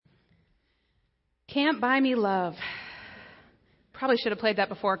Can't Buy Me Love. Probably should have played that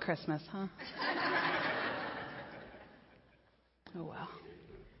before Christmas, huh? Oh, well.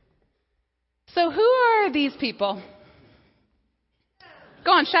 So who are these people?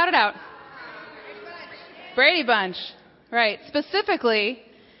 Go on, shout it out. Brady Bunch. Right. Specifically,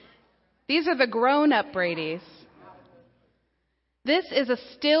 these are the grown-up Bradys. This is a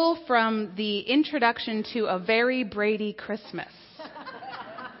still from the introduction to A Very Brady Christmas,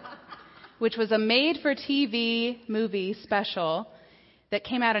 which was a made-for-TV movie special that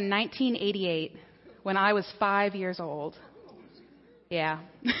came out in 1988 when I was 5 years old. Yeah.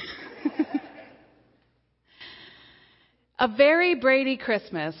 A Very Brady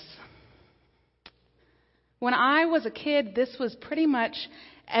Christmas. When I was a kid, this was pretty much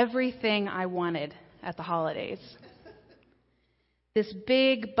everything I wanted at the holidays. This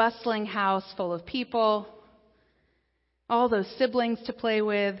big, bustling house full of people, all those siblings to play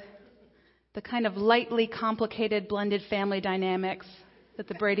with, the kind of lightly complicated blended family dynamics that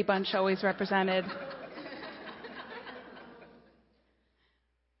the Brady Bunch always represented.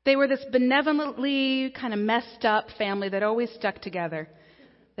 They were this benevolently kind of messed up family that always stuck together,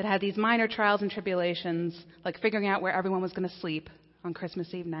 that had these minor trials and tribulations, like figuring out where everyone was going to sleep on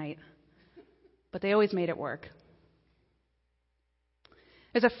Christmas Eve night. But they always made it work.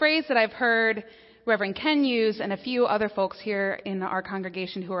 There's a phrase that I've heard Reverend Ken use and a few other folks here in our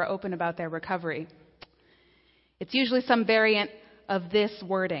congregation who are open about their recovery. It's usually some variant of this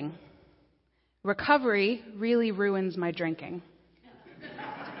wording. Recovery really ruins my drinking.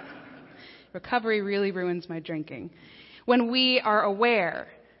 Recovery really ruins my drinking. When we are aware,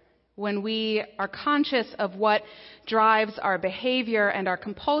 when we are conscious of what drives our behavior and our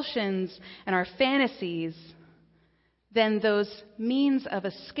compulsions and our fantasies, then those means of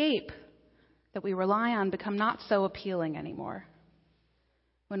escape that we rely on become not so appealing anymore.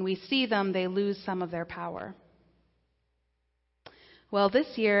 When we see them, they lose some of their power. Well,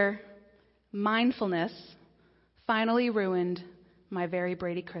 this year, mindfulness finally ruined my Very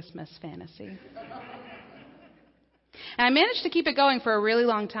Brady Christmas fantasy. And I managed to keep it going for a really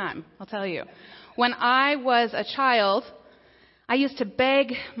long time, I'll tell you. When I was a child, I used to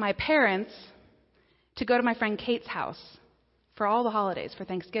beg my parents to go to my friend Kate's house for all the holidays, for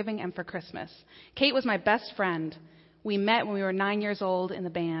Thanksgiving and for Christmas. Kate was my best friend. We met when we were 9 years old in the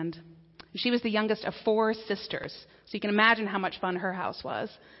band. She was the youngest of 4 sisters, so you can imagine how much fun her house was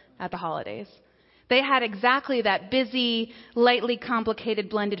at the holidays. They had exactly that busy, lightly complicated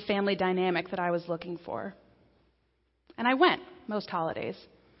blended family dynamic that I was looking for. And I went most holidays.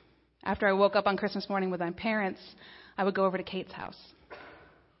 After I woke up on Christmas morning with my parents, I would go over to Kate's house.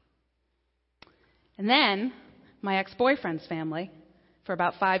 And then my ex-boyfriend's family, for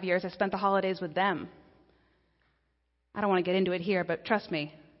about 5 years, I spent the holidays with them. I don't want to get into it here, but trust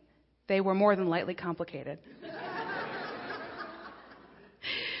me, they were more than lightly complicated.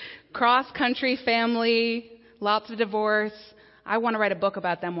 Cross-country family, lots of divorce. I want to write a book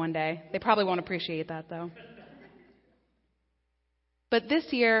about them one day. They probably won't appreciate that, though. But this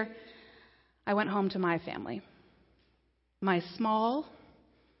year, I went home to my family. My small,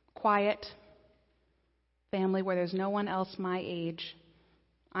 quiet family where there's no one else my age.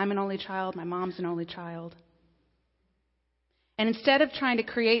 I'm an only child. My mom's an only child. And instead of trying to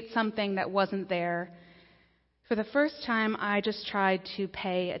create something that wasn't there, for the first time, I just tried to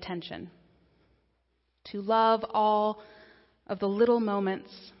pay attention, to love all of the little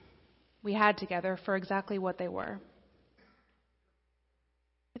moments we had together for exactly what they were.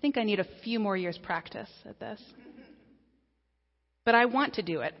 I think I need a few more years' practice at this. But I want to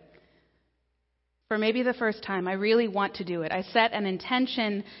do it. For maybe the first time, I really want to do it. I set an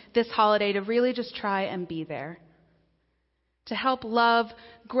intention this holiday to really just try and be there, to help love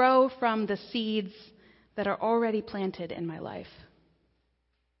grow from the seeds that are already planted in my life,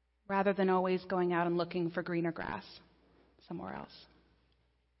 rather than always going out and looking for greener grass somewhere else.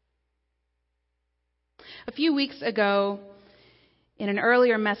 A few weeks ago, in an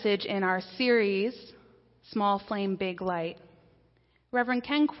earlier message in our series, Small Flame, Big Light, Reverend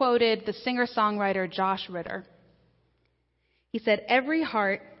Ken quoted the singer-songwriter Josh Ritter. He said, "Every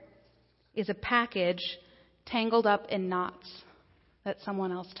heart is a package tangled up in knots that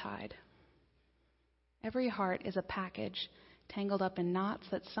someone else tied." Every heart is a package tangled up in knots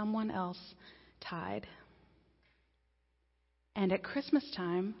that someone else tied. And at Christmas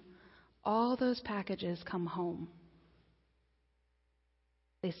time, all those packages come home.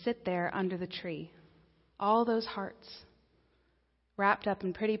 They sit there under the tree. All those hearts, wrapped up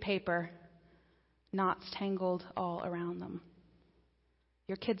in pretty paper, knots tangled all around them.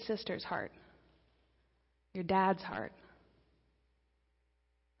 Your kid sister's heart. Your dad's heart.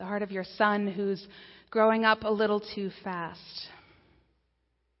 The heart of your son who's growing up a little too fast.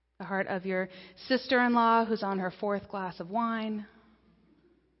 The heart of your sister-in-law who's on her 4th glass of wine.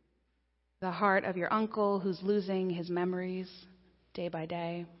 The heart of your uncle who's losing his memories day by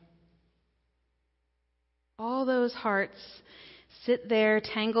day. All those hearts sit there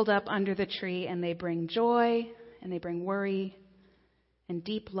tangled up under the tree, and they bring joy, and they bring worry, and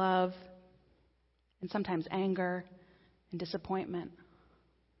deep love, and sometimes anger and disappointment.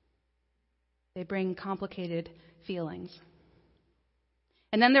 They bring complicated feelings.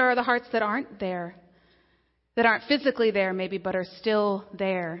 And then there are the hearts that aren't there, that aren't physically there maybe, but are still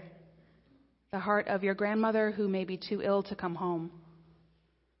there. The heart of your grandmother who may be too ill to come home.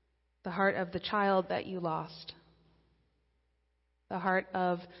 The heart of the child that you lost. The heart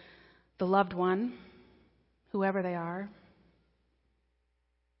of the loved one, whoever they are,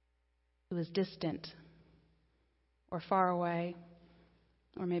 who is distant or far away,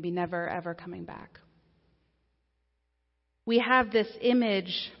 or maybe never, ever coming back. We have this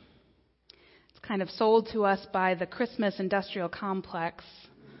image, it's kind of sold to us by the Christmas industrial complex,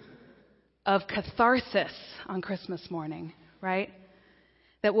 of catharsis on Christmas morning, right?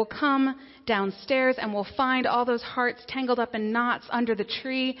 That we'll come downstairs and we'll find all those hearts tangled up in knots under the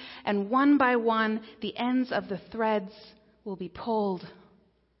tree, and one by one, the ends of the threads will be pulled,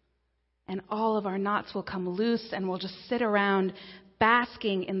 and all of our knots will come loose, and we'll just sit around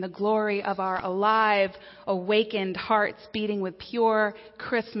basking in the glory of our alive, awakened hearts beating with pure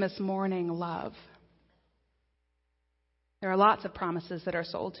Christmas morning love. There are lots of promises that are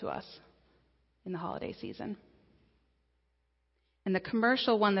sold to us in the holiday season. And the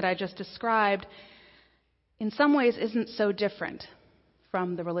commercial one that I just described, in some ways, isn't so different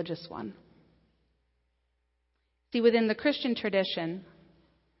from the religious one. See, within the Christian tradition,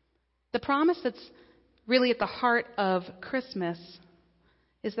 the promise that's really at the heart of Christmas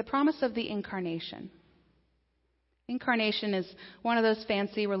is the promise of the incarnation. Incarnation is one of those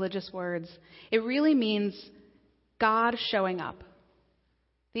fancy religious words. It really means God showing up.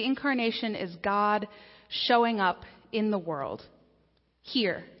 The incarnation is God showing up in the world,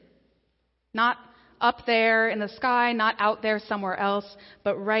 here. Not up there in the sky, not out there somewhere else,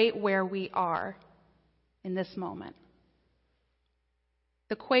 but right where we are in this moment.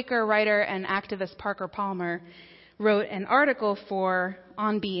 The Quaker writer and activist Parker Palmer wrote an article for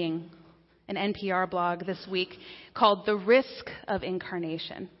On Being, an NPR blog this week, called The Risk of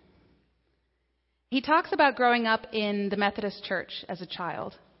Incarnation. He talks about growing up in the Methodist Church as a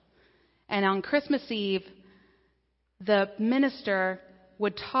child. And on Christmas Eve, the minister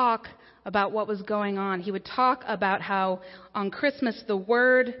would talk about what was going on. He would talk about how on Christmas the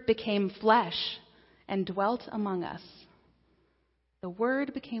Word became flesh and dwelt among us. The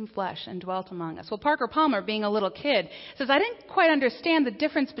Word became flesh and dwelt among us. Well, Parker Palmer, being a little kid, says, I didn't quite understand the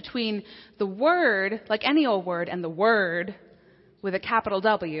difference between the Word, like any old word, and the Word with a capital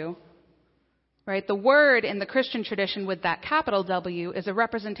W. Right? The Word in the Christian tradition with that capital W is a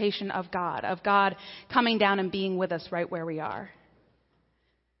representation of God coming down and being with us right where we are.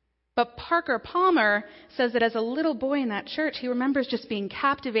 But Parker Palmer says that as a little boy in that church, he remembers just being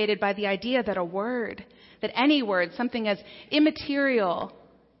captivated by the idea that a word, that any word, something as immaterial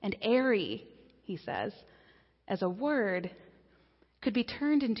and airy, he says, as a word, could be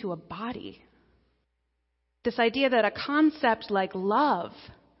turned into a body. This idea that a concept like love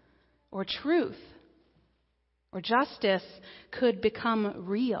or truth or justice could become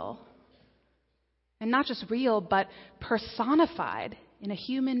real. And not just real, but personified in a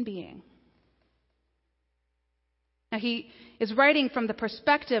human being. Now, he is writing from the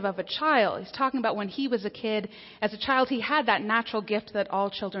perspective of a child. He's talking about when he was a kid. As a child, he had that natural gift that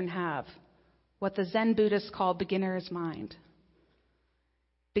all children have, what the Zen Buddhists call beginner's mind.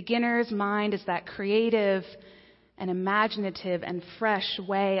 Beginner's mind is that creative and imaginative and fresh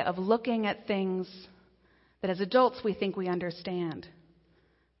way of looking at things that as adults we think we understand,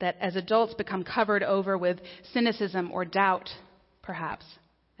 that as adults become covered over with cynicism or doubt, perhaps,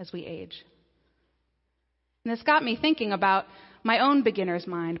 as we age. And this got me thinking about my own beginner's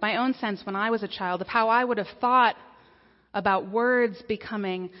mind, my own sense when I was a child of how I would have thought about words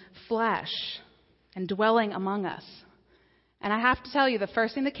becoming flesh and dwelling among us. And I have to tell you, the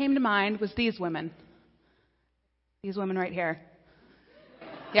first thing that came to mind was these women. These women right here.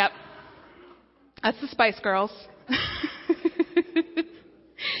 Yep. That's the Spice Girls.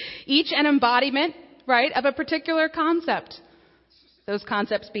 Each an embodiment, right, of a particular concept. Those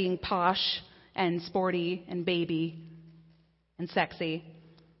concepts being posh and sporty and baby and sexy.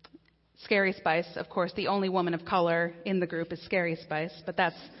 Scary Spice, of course, the only woman of color in the group is Scary Spice, but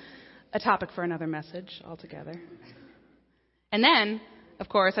that's a topic for another message altogether. And then, of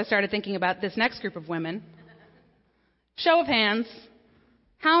course, I started thinking about this next group of women. Show of hands.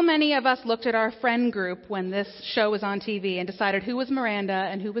 How many of us looked at our friend group when this show was on TV and decided who was Miranda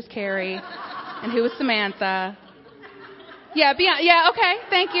and who was Carrie and who was Samantha? Yeah, okay,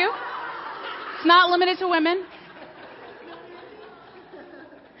 thank you. It's not limited to women.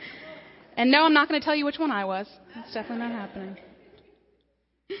 And no, I'm not going to tell you which one I was. That's definitely not happening.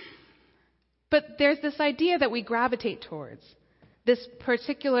 But there's this idea that we gravitate towards, this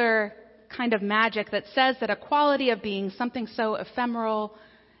particular kind of magic that says that a quality of being, something so ephemeral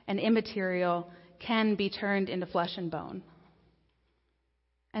and immaterial, can be turned into flesh and bone.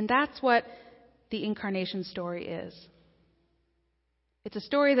 And that's what the incarnation story is. It's a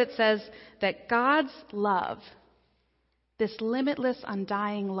story that says that God's love, this limitless,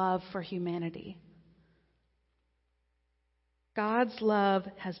 undying love for humanity, God's love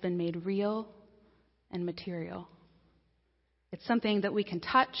has been made real and material. It's something that we can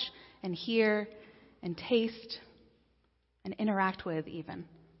touch and hear and taste and interact with even.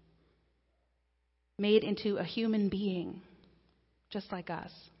 Made into a human being, just like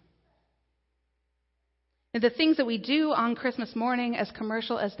us. And the things that we do on Christmas morning, as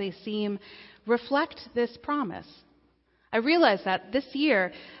commercial as they seem, reflect this promise. I realized that this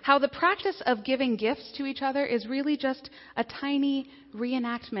year, how the practice of giving gifts to each other is really just a tiny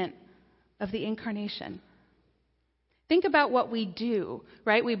reenactment of the incarnation. Think about what we do,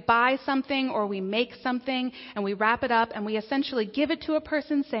 right? We buy something or we make something and we wrap it up and we essentially give it to a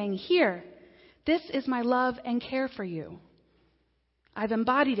person saying, "Here, this is my love and care for you. I've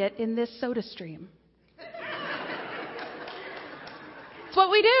embodied it in this soda stream." It's what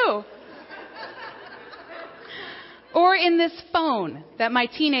we do. Or in this phone that my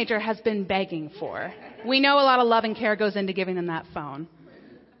teenager has been begging for. We know a lot of love and care goes into giving them that phone.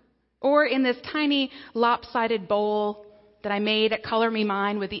 Or in this tiny lopsided bowl that I made at Color Me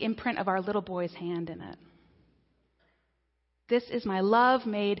Mine with the imprint of our little boy's hand in it. This is my love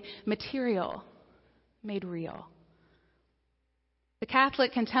made material, made real. The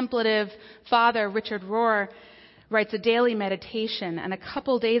Catholic contemplative father, Richard Rohr, writes a daily meditation, and a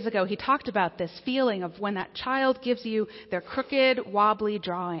couple days ago he talked about this feeling of when that child gives you their crooked, wobbly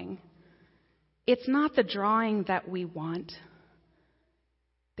drawing. It's not the drawing that we want.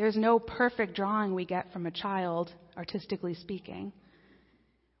 There's no perfect drawing we get from a child, artistically speaking.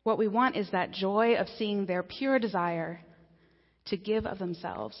 What we want is that joy of seeing their pure desire to give of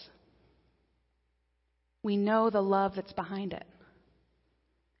themselves. We know the love that's behind it.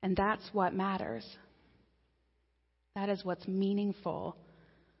 And that's what matters. That is what's meaningful.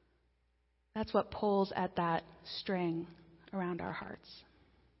 That's what pulls at that string around our hearts.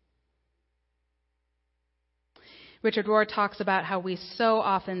 Richard Rohr talks about how we so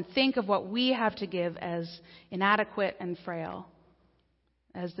often think of what we have to give as inadequate and frail,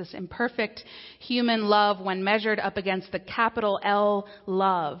 as this imperfect human love when measured up against the capital L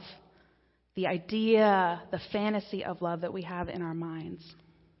love, the idea, the fantasy of love that we have in our minds.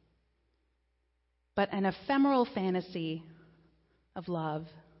 But an ephemeral fantasy of love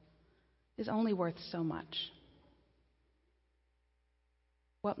is only worth so much.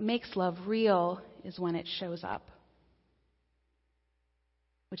 What makes love real is when it shows up,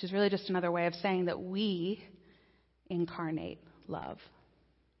 which is really just another way of saying that we incarnate love.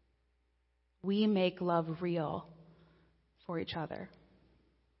 We make love real for each other.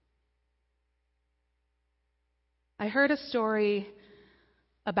 I heard a story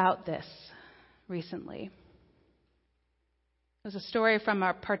about this recently. It was a story from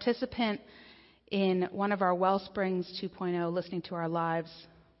a participant in one of our Wellsprings 2.0 Listening to Our Lives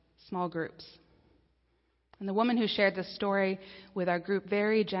small groups. And the woman who shared this story with our group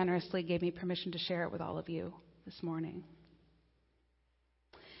very generously gave me permission to share it with all of you this morning.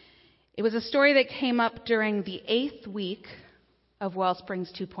 It was a story that came up during the 8th week of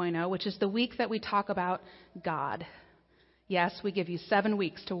Wellsprings 2.0, which is the week that we talk about God. Yes, we give you 7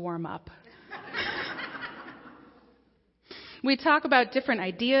 weeks to warm up. We talk about different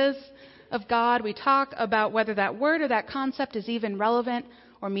ideas of God. We talk about whether that word or that concept is even relevant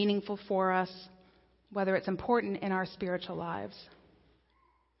or meaningful for us, whether it's important in our spiritual lives.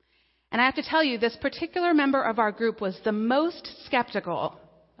 And I have to tell you, this particular member of our group was the most skeptical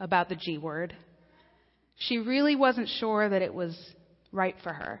about the G word. She really wasn't sure that it was right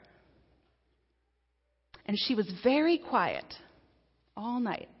for her. And she was very quiet all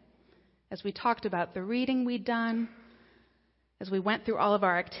night as we talked about the reading we'd done. As we went through all of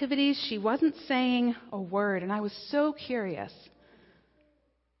our activities, she wasn't saying a word, and I was so curious.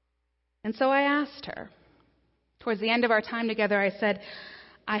 And so I asked her. Towards the end of our time together, I said,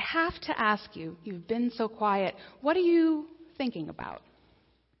 "I have to ask you, you've been so quiet, what are you thinking about?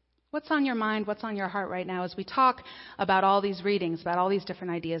 What's on your mind? What's on your heart right now as we talk about all these readings, about all these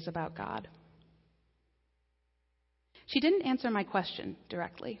different ideas about God? She didn't answer my question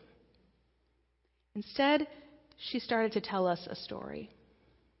directly. Instead, she started to tell us a story.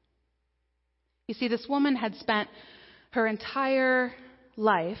 You see, this woman had spent her entire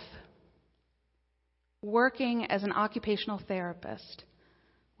life working as an occupational therapist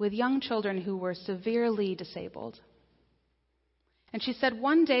with young children who were severely disabled. And she said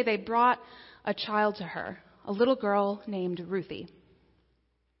one day they brought a child to her, a little girl named Ruthie.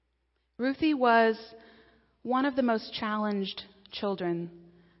 Ruthie was one of the most challenged children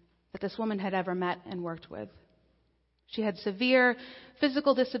that this woman had ever met and worked with. She had severe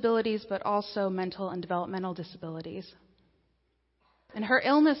physical disabilities, but also mental and developmental disabilities. And her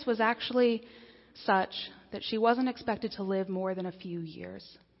illness was actually such that she wasn't expected to live more than a few years.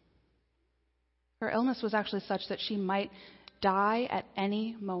 Her illness was actually such that she might die at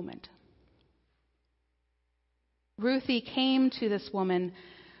any moment. Ruthie came to this woman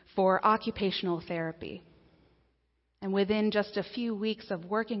for occupational therapy. And within just a few weeks of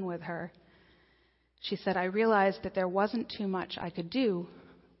working with her, she said, I realized that there wasn't too much I could do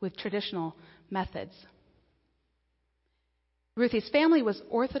with traditional methods. Ruthie's family was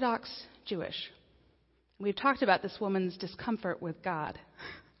Orthodox Jewish. We've talked about this woman's discomfort with God.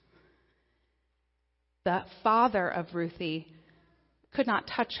 The father of Ruthie could not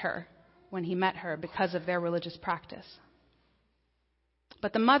touch her when he met her because of their religious practice.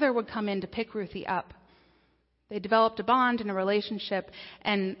 But the mother would come in to pick Ruthie up. They developed a bond and a relationship,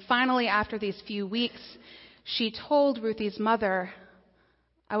 and finally, after these few weeks, she told Ruthie's mother,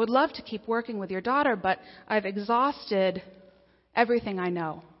 I would love to keep working with your daughter, but I've exhausted everything I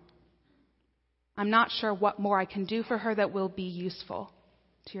know. I'm not sure what more I can do for her that will be useful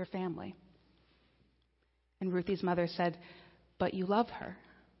to your family. And Ruthie's mother said, but you love her.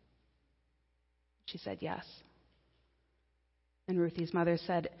 She said, yes. And Ruthie's mother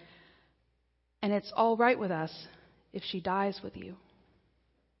said, and it's all right with us if she dies with you.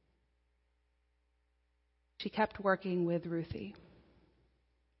 She kept working with Ruthie.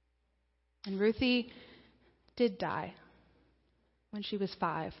 And Ruthie did die when she was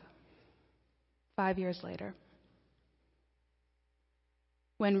 5 years later.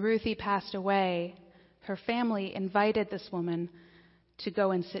 When Ruthie passed away, her family invited this woman to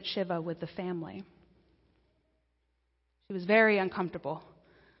go and sit Shiva with the family. She was very uncomfortable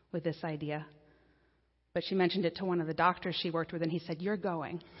with this idea, but she mentioned it to one of the doctors she worked with, and he said, you're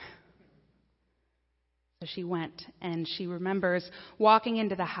going. So she went, and she remembers walking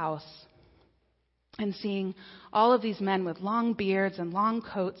into the house and seeing all of these men with long beards and long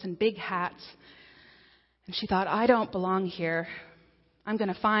coats and big hats. And she thought, I don't belong here. I'm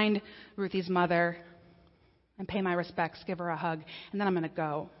going to find Ruthie's mother and pay my respects, give her a hug, and then I'm going to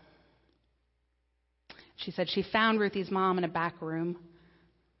go. She said she found Ruthie's mom in a back room.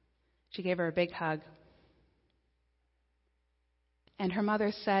 She gave her a big hug. And her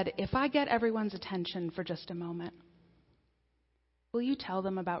mother said, if I get everyone's attention for just a moment, will you tell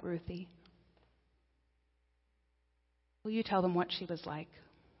them about Ruthie? Will you tell them what she was like?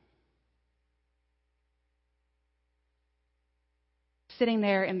 Sitting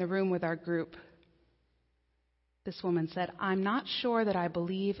there in the room with our group, this woman said, I'm not sure that I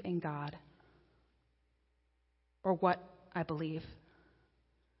believe in God or what I believe.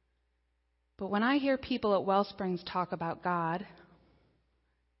 But when I hear people at Wellsprings talk about God,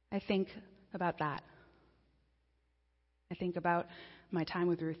 I think about that. I think about my time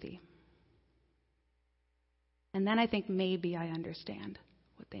with Ruthie. And then I think maybe I understand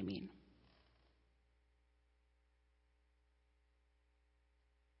what they mean.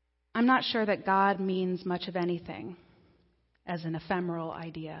 I'm not sure that God means much of anything as an ephemeral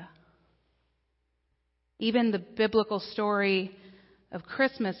idea. Even the biblical story of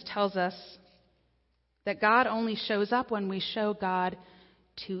Christmas tells us that God only shows up when we show God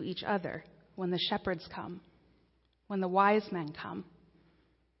to each other, when the shepherds come, when the wise men come.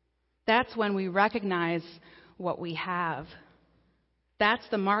 That's when we recognize what we have. That's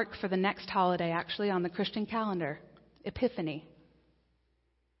the mark for the next holiday, actually, on the Christian calendar, Epiphany.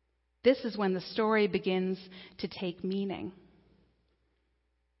 This is when the story begins to take meaning.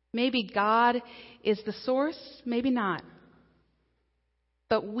 Maybe God is the source, maybe not.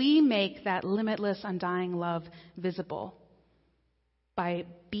 But we make that limitless, undying love visible by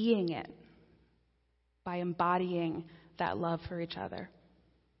being it, by embodying that love for each other.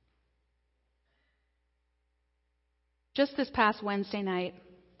 Just this past Wednesday night,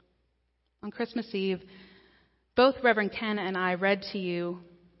 on Christmas Eve, both Reverend Ken and I read to you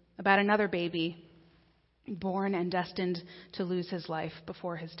about another baby born and destined to lose his life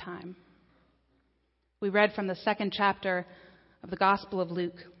before his time. We read from the 2nd chapter of the Gospel of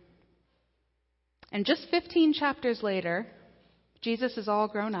Luke. And just 15 chapters later, Jesus is all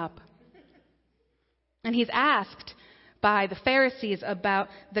grown up. And he's asked by the Pharisees about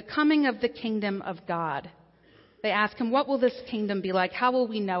the coming of the kingdom of God. They ask him, what will this kingdom be like? How will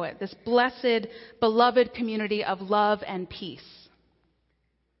we know it? This blessed, beloved community of love and peace.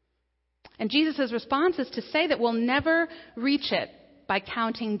 And Jesus' response is to say that we'll never reach it by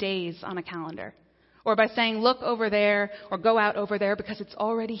counting days on a calendar, or by saying, look over there, or go out over there, because it's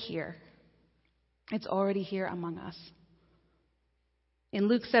already here. It's already here among us. In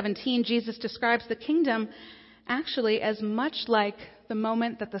Luke 17, Jesus describes the kingdom actually as much like the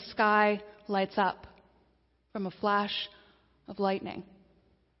moment that the sky lights up from a flash of lightning.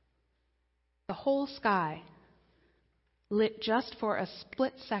 The whole sky lit just for a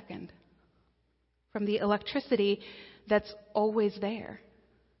split second from the electricity that's always there.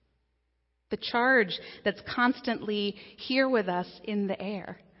 The charge that's constantly here with us in the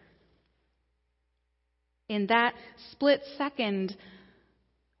air. In that split second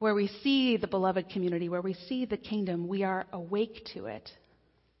where we see the beloved community, where we see the kingdom, we are awake to it.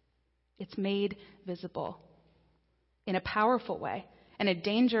 It's made visible in a powerful way, in a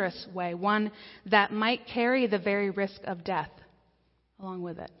dangerous way, one that might carry the very risk of death along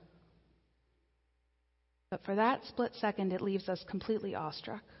with it. But for that split second, it leaves us completely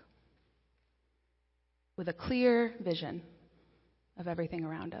awestruck, with a clear vision of everything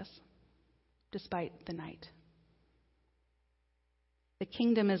around us, despite the night. The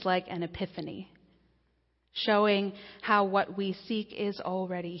kingdom is like an epiphany, showing how what we seek is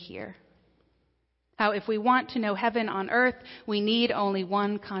already here. How if we want to know heaven on earth, we need only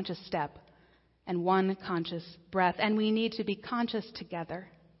one conscious step and one conscious breath, and we need to be conscious together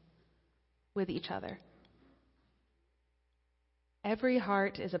with each other. Every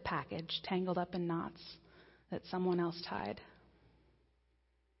heart is a package tangled up in knots that someone else tied.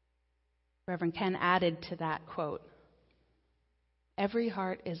 Reverend Ken added to that quote, every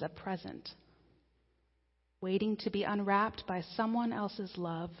heart is a present, waiting to be unwrapped by someone else's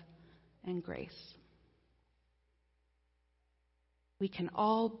love and grace. We can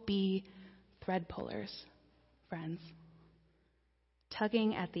all be thread pullers, friends,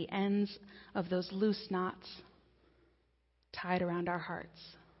 tugging at the ends of those loose knots tied around our hearts.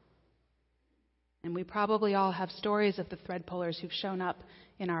 And we probably all have stories of the thread pullers who've shown up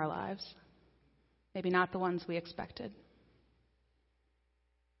in our lives. Maybe not the ones we expected.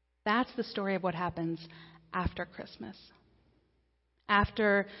 That's the story of what happens after Christmas.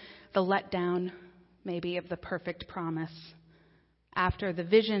 After the letdown, maybe, of the perfect promise. After the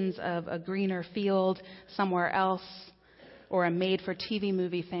visions of a greener field somewhere else or a made-for-TV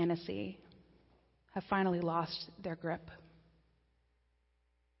movie fantasy have finally lost their grip.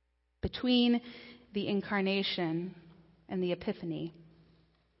 Between the incarnation and the epiphany,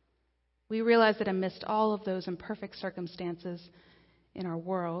 we realize that amidst all of those imperfect circumstances in our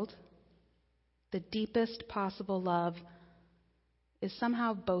world, the deepest possible love is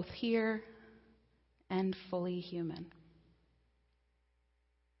somehow both here and fully human.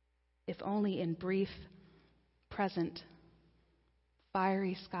 If only in brief, present,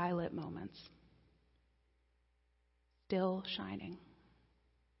 fiery skylit moments, still shining.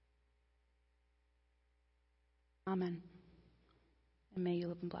 Amen. And may you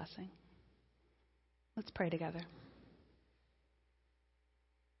live in blessing. Let's pray together.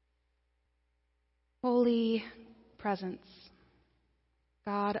 Holy presence,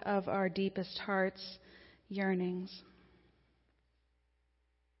 God of our deepest hearts' yearnings,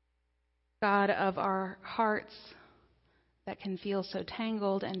 God of our hearts that can feel so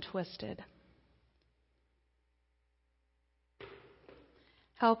tangled and twisted,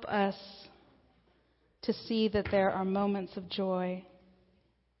 help us to see that there are moments of joy,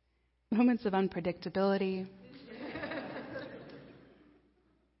 moments of unpredictability,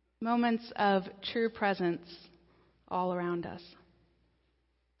 moments of true presence all around us.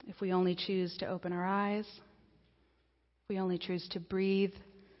 If we only choose to open our eyes, if we only choose to breathe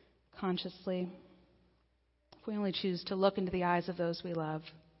consciously, if we only choose to look into the eyes of those we love,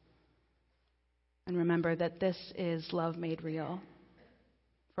 and remember that this is love made real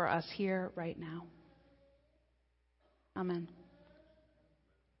for us here right now. Amen.